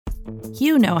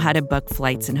You know how to book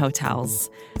flights and hotels.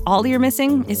 All you're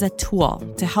missing is a tool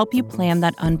to help you plan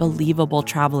that unbelievable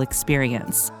travel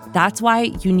experience. That's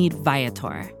why you need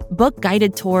Viator. Book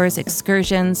guided tours,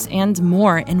 excursions, and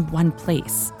more in one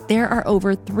place. There are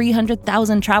over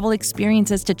 300,000 travel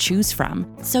experiences to choose from,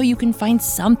 so you can find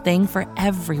something for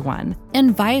everyone.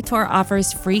 And Viator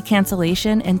offers free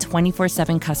cancellation and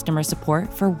 24/7 customer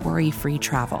support for worry-free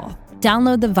travel.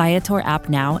 Download the Viator app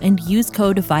now and use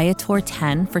code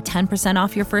Viator10 for 10%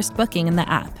 off your first booking in the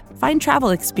app. Find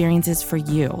travel experiences for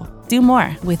you. Do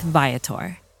more with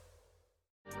Viator.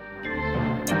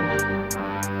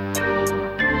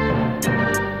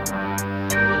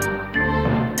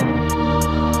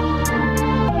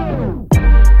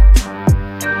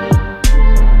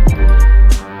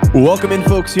 Welcome in,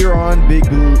 folks, here on Big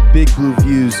Blue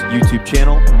View's YouTube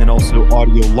channel and also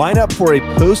audio lineup for a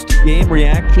post-game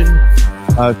reaction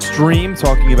stream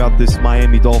talking about this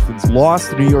Miami Dolphins loss.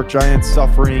 The New York Giants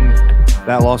suffering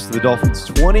that loss to the Dolphins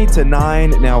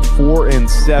 20-9. Now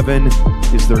 4-7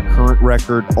 is their current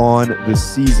record on the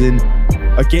season.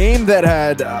 A game that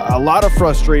had a lot of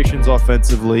frustrations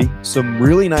offensively, some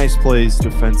really nice plays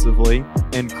defensively.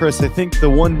 And Chris, I think the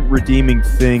one redeeming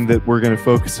thing that we're going to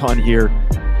focus on here,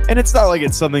 and it's not like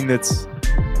it's something that's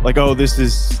like, oh, this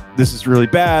is really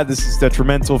bad, this is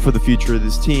detrimental for the future of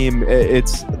this team.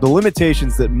 It's the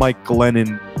limitations that Mike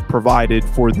Glennon provided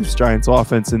for this Giants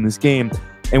offense in this game.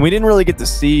 And we didn't really get to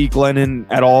see Glennon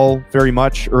at all very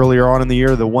much earlier on in the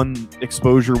year. The one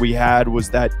exposure we had was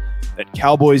that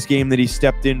Cowboys game that he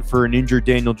stepped in for an injured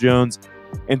Daniel Jones.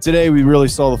 And today we really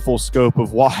saw the full scope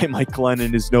of why Mike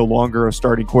Glennon is no longer a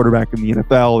starting quarterback in the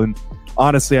NFL. And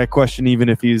honestly, I question even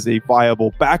if he's a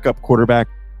viable backup quarterback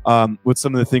with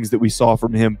some of the things that we saw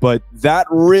from him. But that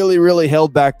really, really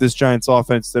held back this Giants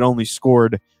offense that only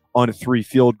scored on 3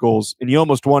 field goals. And you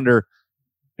almost wonder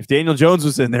if Daniel Jones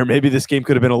was in there, maybe this game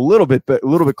could have been a little bit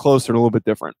closer and a little bit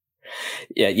different.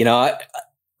 Yeah,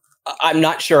 I'm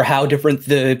not sure how different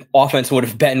the offense would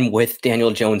have been with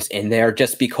Daniel Jones in there,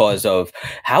 just because of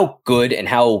how good and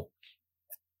how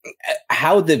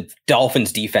the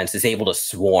Dolphins defense is able to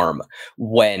swarm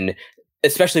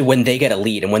especially when they get a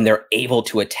lead and when they're able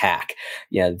to attack.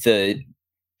 Yeah, the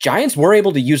Giants were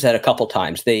able to use that a couple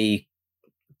times. They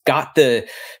caught the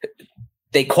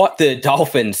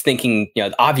Dolphins thinking,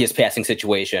 the obvious passing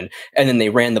situation, and then they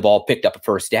ran the ball, picked up a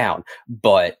first down.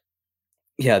 But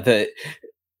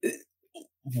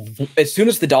as soon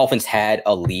as the Dolphins had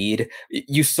a lead,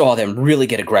 you saw them really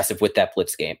get aggressive with that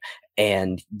blitz game.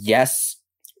 And yes,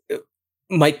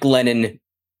 Mike Glennon,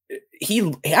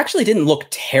 he actually didn't look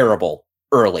terrible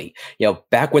early.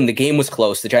 Back when the game was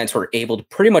close, the Giants were able to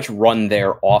pretty much run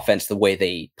their offense the way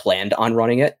they planned on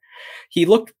running it. He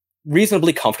looked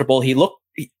reasonably comfortable. He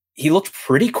looked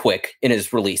pretty quick in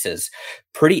his releases,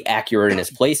 pretty accurate in his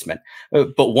placement.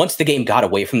 But once the game got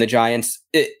away from the Giants,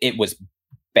 it was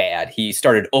bad. He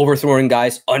started overthrowing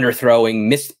guys,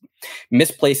 underthrowing,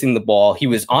 misplacing the ball. He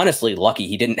was honestly lucky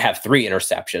he didn't have 3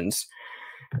 interceptions.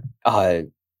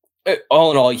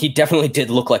 All in all, he definitely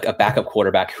did look like a backup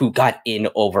quarterback who got in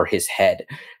over his head.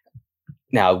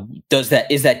 Now, is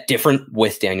that different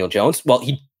with Daniel Jones? Well,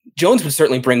 Jones would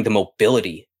certainly bring the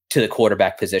mobility to the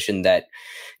quarterback position that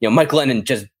Mike Glennon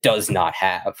just does not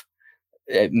have.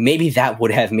 Maybe that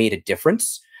would have made a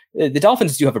difference. The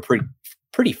Dolphins do have a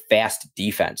pretty fast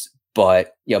defense,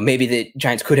 but maybe the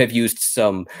Giants could have used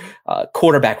some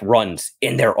quarterback runs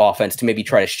in their offense to maybe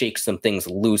try to shake some things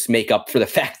loose, make up for the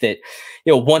fact that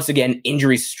once again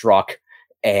injuries struck,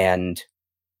 and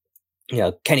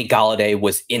Kenny Golladay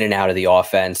was in and out of the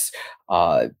offense.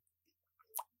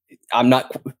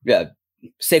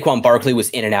 Saquon Barkley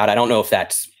was in and out. I don't know if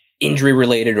that's injury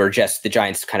related or just the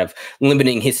Giants kind of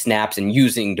limiting his snaps and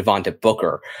using Devontae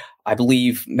Booker. I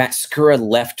believe Matt Skura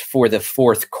left for the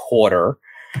 4th quarter.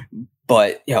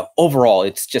 But overall,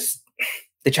 it's just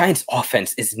the Giants'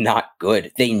 offense is not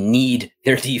good. They need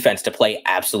their defense to play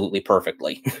absolutely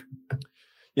perfectly.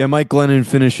 Yeah, Mike Glennon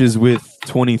finishes with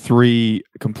 23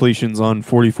 completions on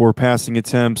 44 passing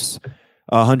attempts,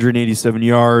 187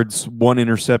 yards, 1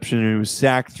 interception, and he was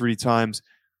sacked 3 times.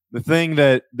 The thing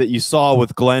that you saw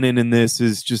with Glennon in this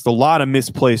is just a lot of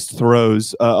misplaced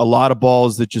throws, a lot of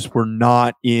balls that just were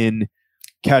not in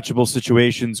catchable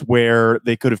situations where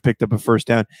they could have picked up a first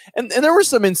down. And there were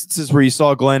some instances where you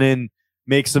saw Glennon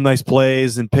make some nice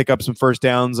plays and pick up some first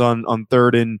downs on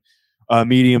 3rd and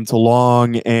medium to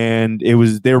long, and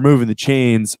they were moving the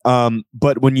chains.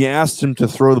 But when you asked him to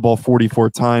throw the ball 44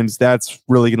 times, that's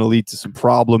really going to lead to some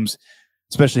problems,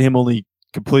 especially him only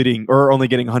getting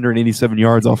 187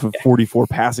 yards off of 44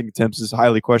 passing attempts is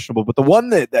highly questionable. But the one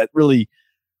that really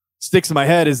sticks in my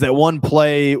head is that one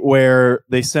play where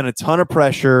they sent a ton of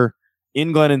pressure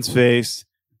in Glennon's face,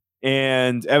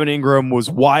 and Evan Ingram was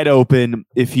wide open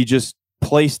if he just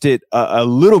placed it a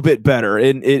little bit better.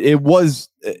 And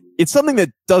it's something that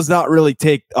does not really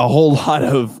take a whole lot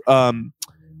of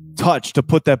touch to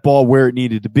put that ball where it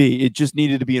needed to be. It just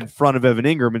needed to be in front of Evan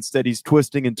Ingram. Instead, he's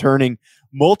twisting and turning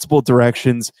multiple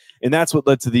directions, and that's what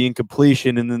led to the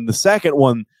incompletion. And then the second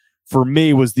one for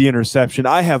me was the interception.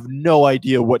 I have no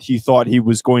idea what he thought he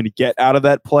was going to get out of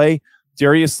that play.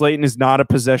 Darius Slayton is not a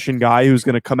possession guy who's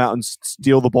going to come out and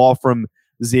steal the ball from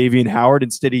Xavier Howard.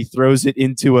 Instead, he throws it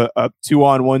into a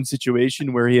 2-on-1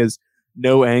 situation where he has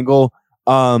no angle.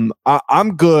 I'm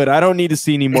good. I don't need to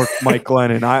see any more Mike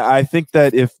Glennon. I think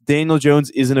that if Daniel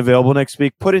Jones isn't available next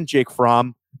week, put in Jake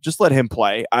Fromm. Just let him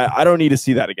play. I don't need to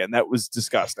see that again. That was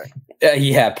disgusting.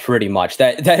 Yeah, pretty much.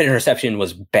 That interception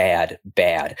was bad.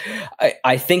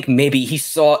 I think maybe he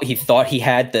thought he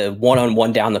had the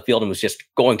one-on-one down the field and was just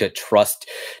going to trust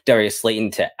Darius Slayton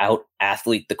to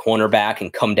out-athlete the cornerback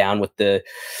and come down with the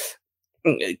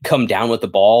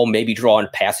ball, maybe draw on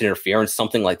pass interference,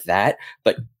 something like that.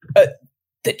 But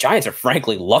the Giants are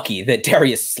frankly lucky that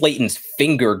Darius Slayton's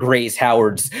finger grazed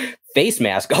Howard's face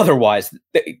mask. Otherwise,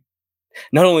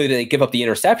 not only do they give up the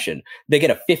interception, they get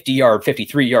a 50-yard,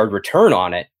 53-yard return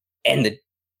on it. And the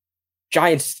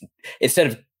Giants, instead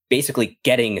of basically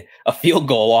getting a field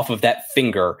goal off of that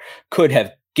finger, could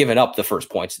have given up the first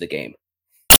points of the game.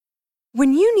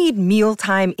 When you need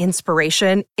mealtime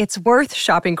inspiration, it's worth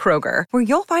shopping Kroger, where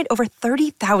you'll find over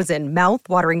 30,000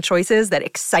 mouth-watering choices that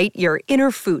excite your inner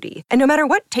foodie. And no matter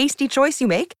what tasty choice you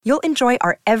make, you'll enjoy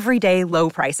our everyday low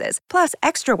prices, plus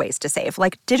extra ways to save,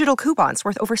 like digital coupons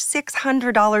worth over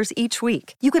 $600 each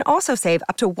week. You can also save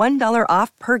up to $1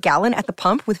 off per gallon at the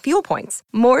pump with fuel points.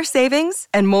 More savings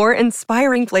and more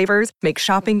inspiring flavors make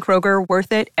shopping Kroger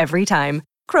worth it every time.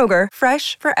 Kroger,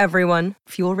 fresh for everyone.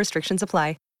 Fuel restrictions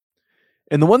apply.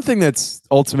 And the one thing that's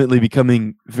ultimately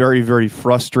becoming very, very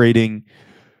frustrating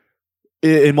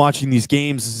in watching these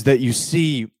games is that you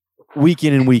see week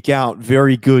in and week out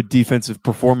very good defensive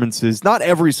performances. Not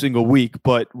every single week,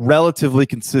 but relatively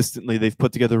consistently, they've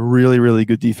put together really, really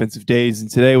good defensive days.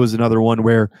 And today was another one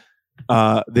where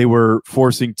they were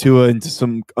forcing Tua into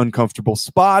some uncomfortable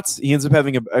spots. He ends up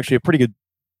having actually a pretty good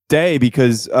day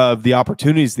because of the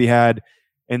opportunities he had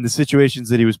and the situations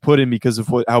that he was put in because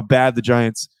of how bad the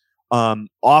Giants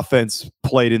offense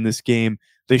played in this game.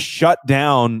 They shut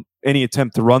down any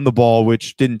attempt to run the ball,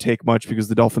 which didn't take much because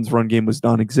the Dolphins' run game was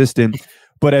non-existent.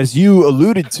 But as you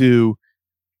alluded to,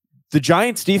 the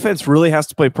Giants' defense really has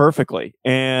to play perfectly,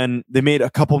 and they made a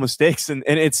couple mistakes, and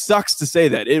it sucks to say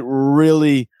that. It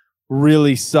really,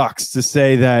 really sucks to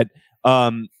say that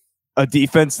a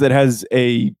defense that has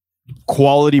a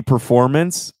quality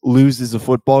performance loses a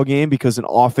football game because an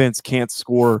offense can't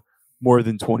score more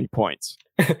than 20 points.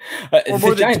 Or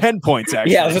more than 10 points,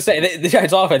 actually. Yeah, I was going to say, the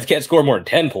Giants offense can't score more than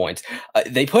 10 points.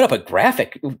 They put up a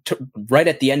graphic right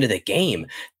at the end of the game.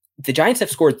 The Giants have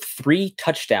scored 3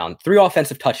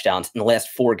 offensive touchdowns in the last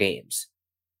 4 games.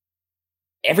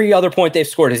 Every other point they've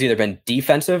scored has either been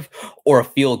defensive or a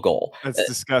field goal. That's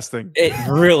disgusting. It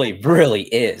really, really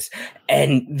is.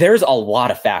 And there's a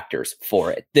lot of factors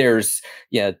for it. There's,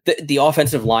 the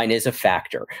offensive line is a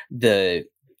factor. The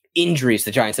injuries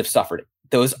the Giants have suffered,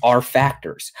 those are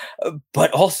factors,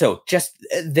 but also just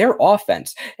their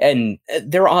offense, and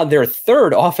they're on their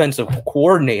 3rd offensive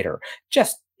coordinator.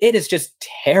 It is just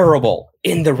terrible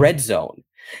in the red zone.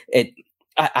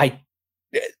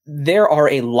 There are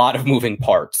a lot of moving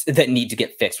parts that need to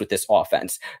get fixed with this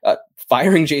offense.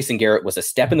 Firing Jason Garrett was a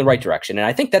step in the right direction, and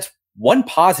I think that's one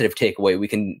positive takeaway we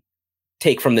can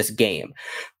take from this game.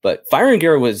 But firing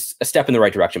Garrett was a step in the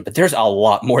right direction, but there's a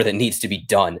lot more that needs to be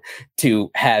done to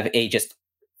have a just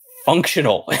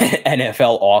functional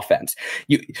NFL offense.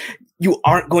 You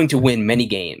aren't going to win many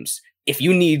games if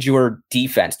you need your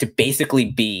defense to basically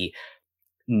be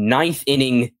 9th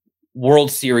inning World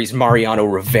Series Mariano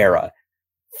Rivera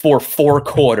for 4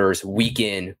 quarters, week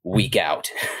in, week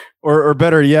out. Or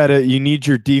better yet, you need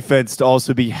your defense to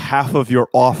also be half of your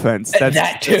offense.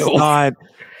 That too.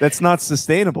 That's not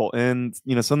sustainable. And,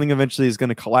 something eventually is going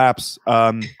to collapse.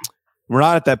 We're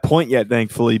not at that point yet,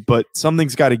 thankfully, but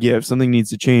something's got to give. Something needs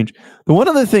to change. The one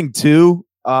other thing, too,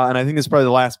 and I think this is probably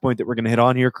the last point that we're going to hit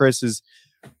on here, Chris, is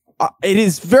it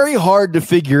is very hard to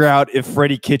figure out if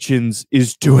Freddie Kitchens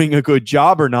is doing a good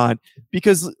job or not,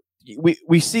 because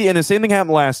we see, and the same thing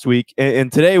happened last week,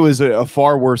 and today was a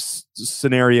far worse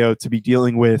scenario to be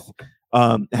dealing with,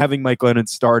 having Mike Glennon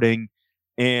starting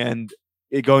and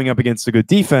it going up against a good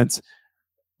defense.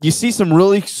 you see some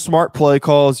really smart play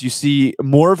calls. You see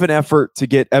more of an effort to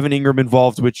get Evan Ingram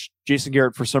involved, which Jason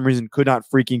Garrett, for some reason, could not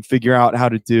freaking figure out how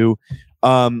to do.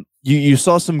 You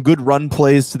saw some good run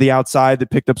plays to the outside that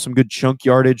picked up some good chunk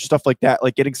yardage, stuff like that,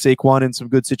 like getting Saquon in some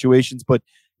good situations, but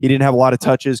he didn't have a lot of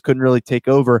touches, couldn't really take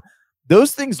over.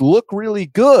 Those things look really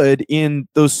good in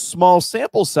those small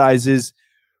sample sizes,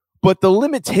 but the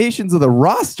limitations of the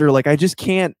roster, like I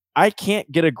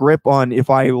can't get a grip on if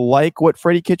I like what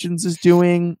Freddie Kitchens is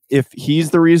doing, if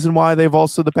he's the reason why they've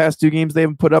also the past 2 games they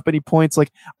haven't put up any points.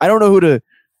 Like I don't know who to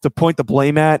point the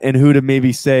blame at and who to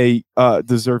maybe say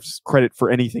deserves credit for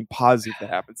anything positive that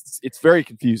happens. It's very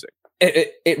confusing.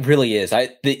 It really is.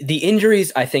 The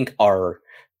injuries, I think,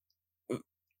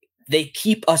 they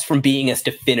keep us from being as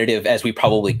definitive as we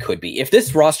probably could be. If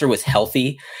this roster was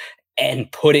healthy and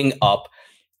putting up,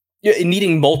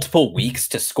 needing multiple weeks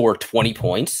to score 20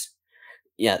 points,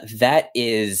 that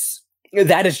is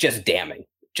just damning,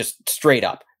 just straight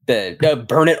up.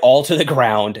 Burn it all to the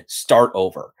ground, start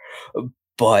over.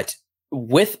 But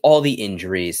with all the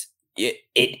injuries, it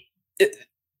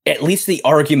at least the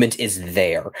argument is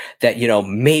there that,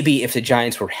 maybe if the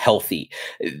Giants were healthy,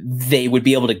 they would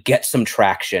be able to get some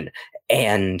traction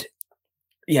and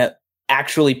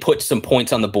actually put some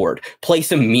points on the board, play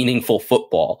some meaningful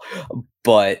football.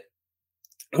 But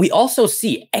we also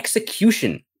see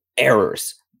execution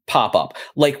errors pop up,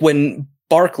 like when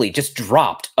Barkley just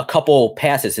dropped a couple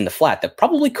passes in the flat that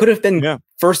probably could have been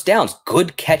first downs,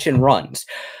 good catch and runs.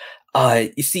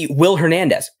 You see Will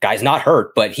Hernandez, guy's not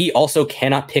hurt, but he also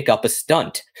cannot pick up a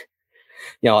stunt.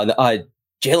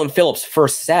 Jalen Phillips'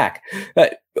 first sack,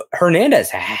 Hernandez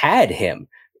had him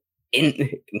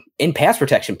in pass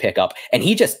protection pickup, and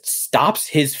he just stops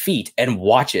his feet and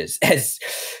watches as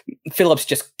Phillips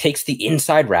just takes the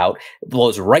inside route,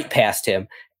 blows right past him,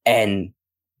 and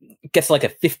gets like a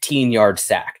 15-yard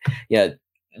sack.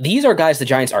 These are guys the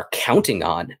Giants are counting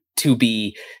on to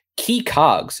be key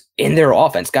cogs in their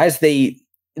offense, guys they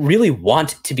really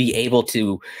want to be able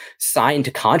to sign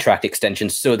to contract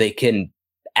extensions so they can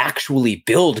actually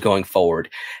build going forward.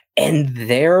 And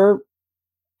they're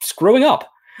screwing up.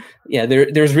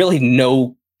 There's really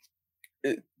no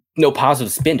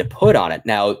positive spin to put on it.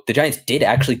 Now, the Giants did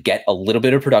actually get a little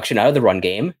bit of production out of the run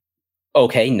game.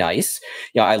 Okay, nice.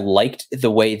 I liked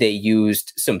the way they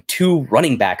used some 2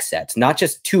 running back sets, not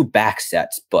just 2 back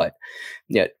sets, but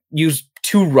use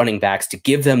 2 running backs to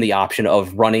give them the option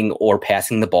of running or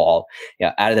passing the ball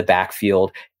out of the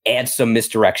backfield, add some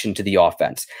misdirection to the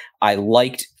offense. I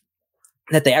liked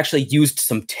that they actually used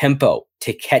some tempo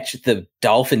to catch the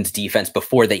Dolphins defense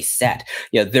before they set.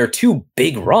 Their 2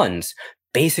 big runs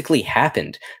basically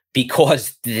happened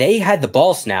because they had the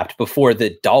ball snapped before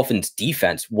the Dolphins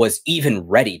defense was even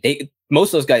ready. Most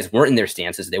of those guys weren't in their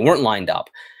stances. They weren't lined up.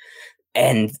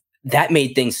 And that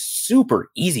made things super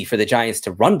easy for the Giants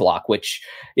to run block, which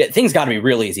things got to be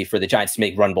real easy for the Giants to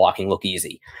make run blocking look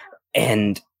easy.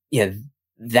 And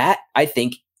that I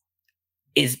think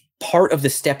is part of the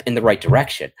step in the right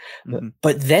direction. Mm-hmm.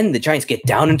 But then the Giants get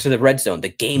down into the red zone. The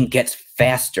game gets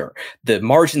faster. The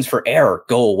margins for error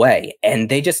go away, and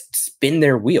they just spin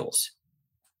their wheels.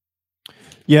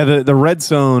 Yeah, the red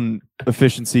zone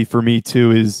efficiency for me too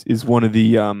is one of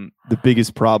the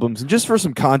biggest problems. And just for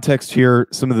some context here,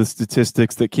 some of the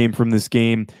statistics that came from this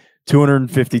game: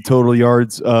 250 total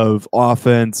yards of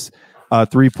offense,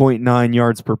 3.9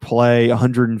 yards per play,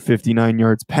 159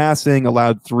 yards passing,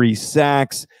 allowed 3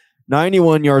 sacks,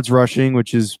 91 yards rushing,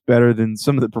 which is better than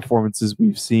some of the performances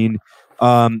we've seen.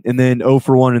 And then 0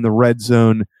 for 1 in the red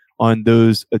zone on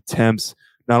those attempts.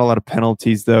 Not a lot of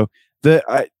penalties though.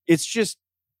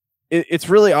 It's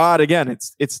really odd. Again,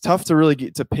 it's tough to really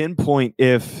get to pinpoint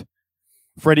if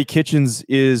Freddie Kitchens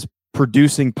is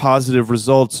producing positive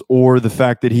results or the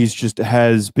fact that he's just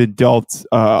has been dealt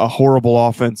a horrible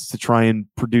offense to try and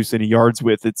produce any yards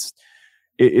with.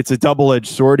 It's a double-edged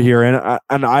sword here, and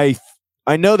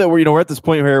I know that we're at this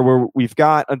point here where we've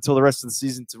got until the rest of the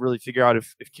season to really figure out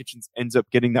if Kitchens ends up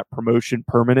getting that promotion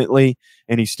permanently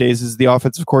and he stays as the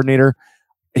offensive coordinator.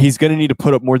 He's going to need to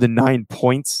put up more than 9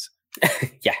 points.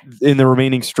 In the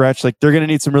remaining stretch. Like, they're going to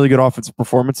need some really good offensive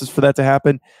performances for that to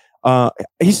happen.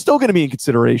 He's still going to be in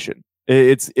consideration.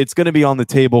 It's going to be on the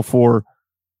table for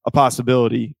a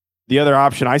possibility. The other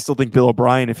option, I still think Bill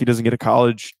O'Brien, if he doesn't get a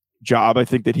college job, I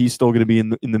think that he's still going to be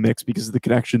in the mix because of the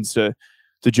connections to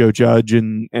Joe Judge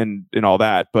and all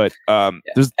that. But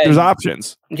there's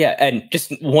options. Yeah, and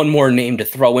just one more name to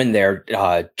throw in there.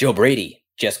 Joe Brady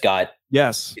just got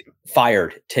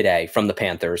fired today from the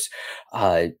Panthers.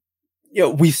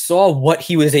 We saw what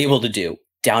he was able to do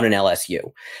down in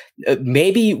LSU.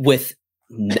 Maybe with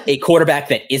a quarterback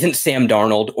that isn't Sam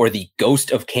Darnold or the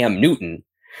ghost of Cam Newton,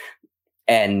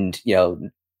 and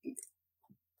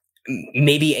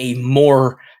maybe a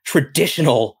more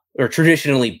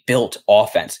traditionally built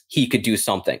offense, he could do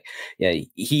something.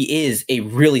 He is a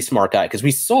really smart guy, because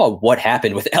we saw what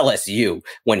happened with LSU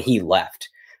when he left.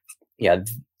 Ed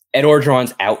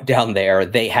Orgeron's out down there.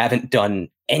 They haven't done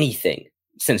anything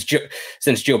since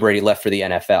Joe Brady left for the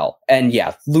NFL. And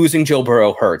losing Joe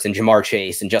Burrow hurts, and Jamar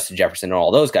Chase and Justin Jefferson and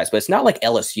all those guys, but it's not like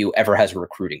LSU ever has a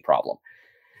recruiting problem.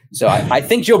 So I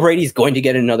think Joe Brady's going to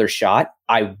get another shot.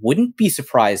 I wouldn't be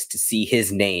surprised to see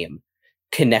his name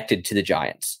connected to the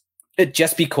Giants,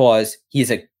 just because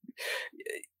he's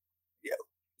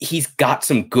got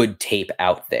some good tape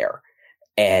out there.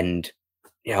 And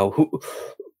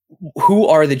who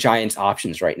are the Giants'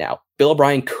 options right now? Bill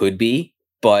O'Brien could be,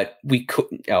 but we could.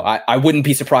 I wouldn't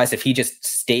be surprised if he just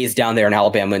stays down there in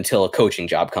Alabama until a coaching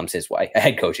job comes his way, a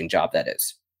head coaching job, that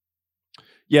is.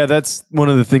 Yeah, that's one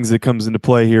of the things that comes into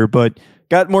play here. But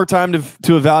got more time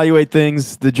to evaluate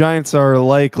things. The Giants are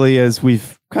likely, as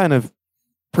we've kind of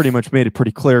pretty much made it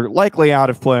pretty clear, likely out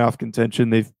of playoff contention.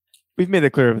 We've made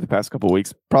it clear over the past couple of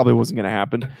weeks. Probably wasn't going to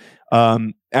happen.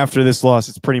 After this loss,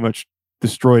 it's pretty much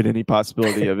destroyed any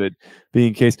possibility of it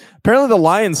being the case. Apparently, the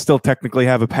Lions still technically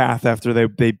have a path after they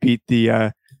beat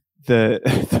the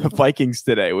Vikings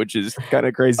today, which is kind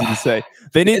of crazy to say.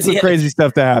 They need some crazy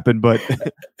stuff to happen, but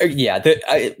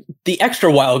the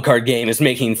extra wild card game is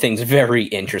making things very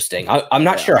interesting. I'm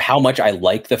not sure how much I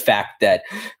like the fact that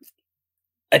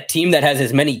a team that has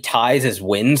as many ties as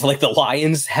wins, like the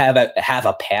Lions, have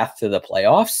a path to the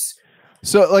playoffs.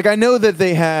 So, I know that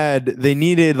they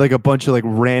needed a bunch of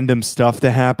random stuff to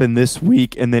happen this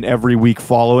week and then every week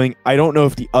following. I don't know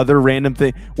if the other random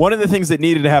thing, one of the things that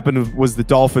needed to happen was the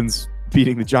Dolphins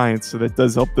beating the Giants. So that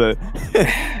does help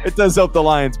it does help the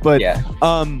Lions, but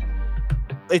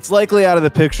it's likely out of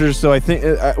the picture. So I think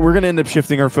we're going to end up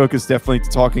shifting our focus definitely to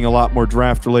talking a lot more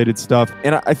draft related stuff.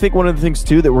 And I think one of the things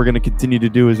too that we're going to continue to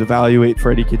do is evaluate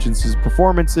Freddie Kitchens'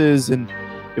 performances, and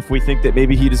if we think that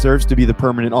maybe he deserves to be the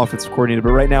permanent offensive coordinator.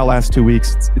 But right now, last 2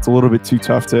 weeks, it's a little bit too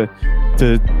tough to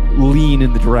lean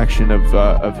in the direction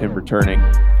of him returning.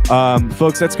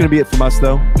 Folks, that's going to be it from us,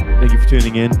 though. Thank you for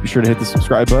tuning in. Be sure to hit the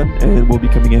subscribe button, and we'll be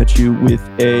coming at you with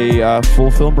a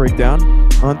full film breakdown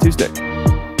on Tuesday.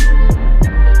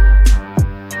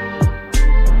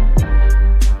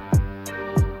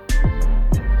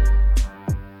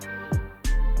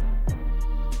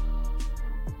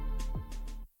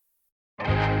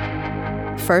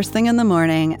 First thing in the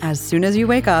morning, as soon as you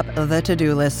wake up, the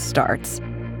to-do list starts.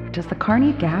 Does the car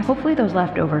need gas? Hopefully those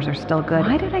leftovers are still good.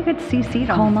 Why did I get CC'd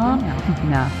on Call Mom?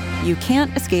 No. You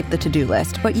can't escape the to-do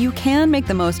list, but you can make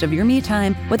the most of your me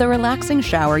time with a relaxing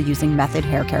shower using Method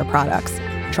Hair Care products.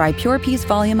 Try Pure Peace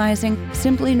Volumizing,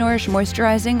 Simply Nourish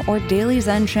Moisturizing, or Daily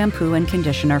Zen Shampoo and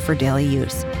Conditioner for daily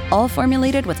use. All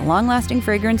formulated with long-lasting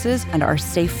fragrances and are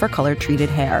safe for color-treated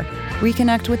hair.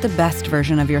 Reconnect with the best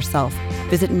version of yourself.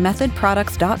 Visit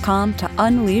methodproducts.com to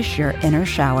unleash your inner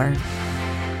shower.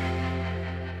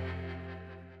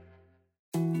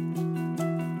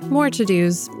 More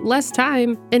to-dos, less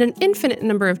time, and an infinite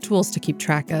number of tools to keep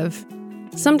track of.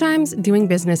 Sometimes doing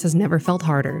business has never felt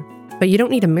harder, but you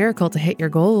don't need a miracle to hit your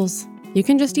goals. You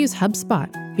can just use HubSpot,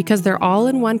 because their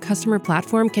all-in-one customer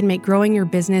platform can make growing your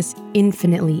business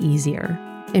infinitely easier.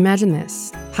 Imagine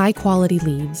this: high-quality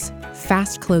leads,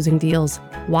 fast closing deals,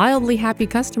 wildly happy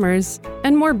customers,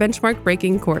 and more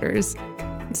benchmark-breaking quarters.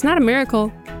 It's not a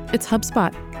miracle, it's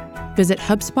HubSpot. Visit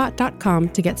HubSpot.com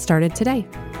to get started today.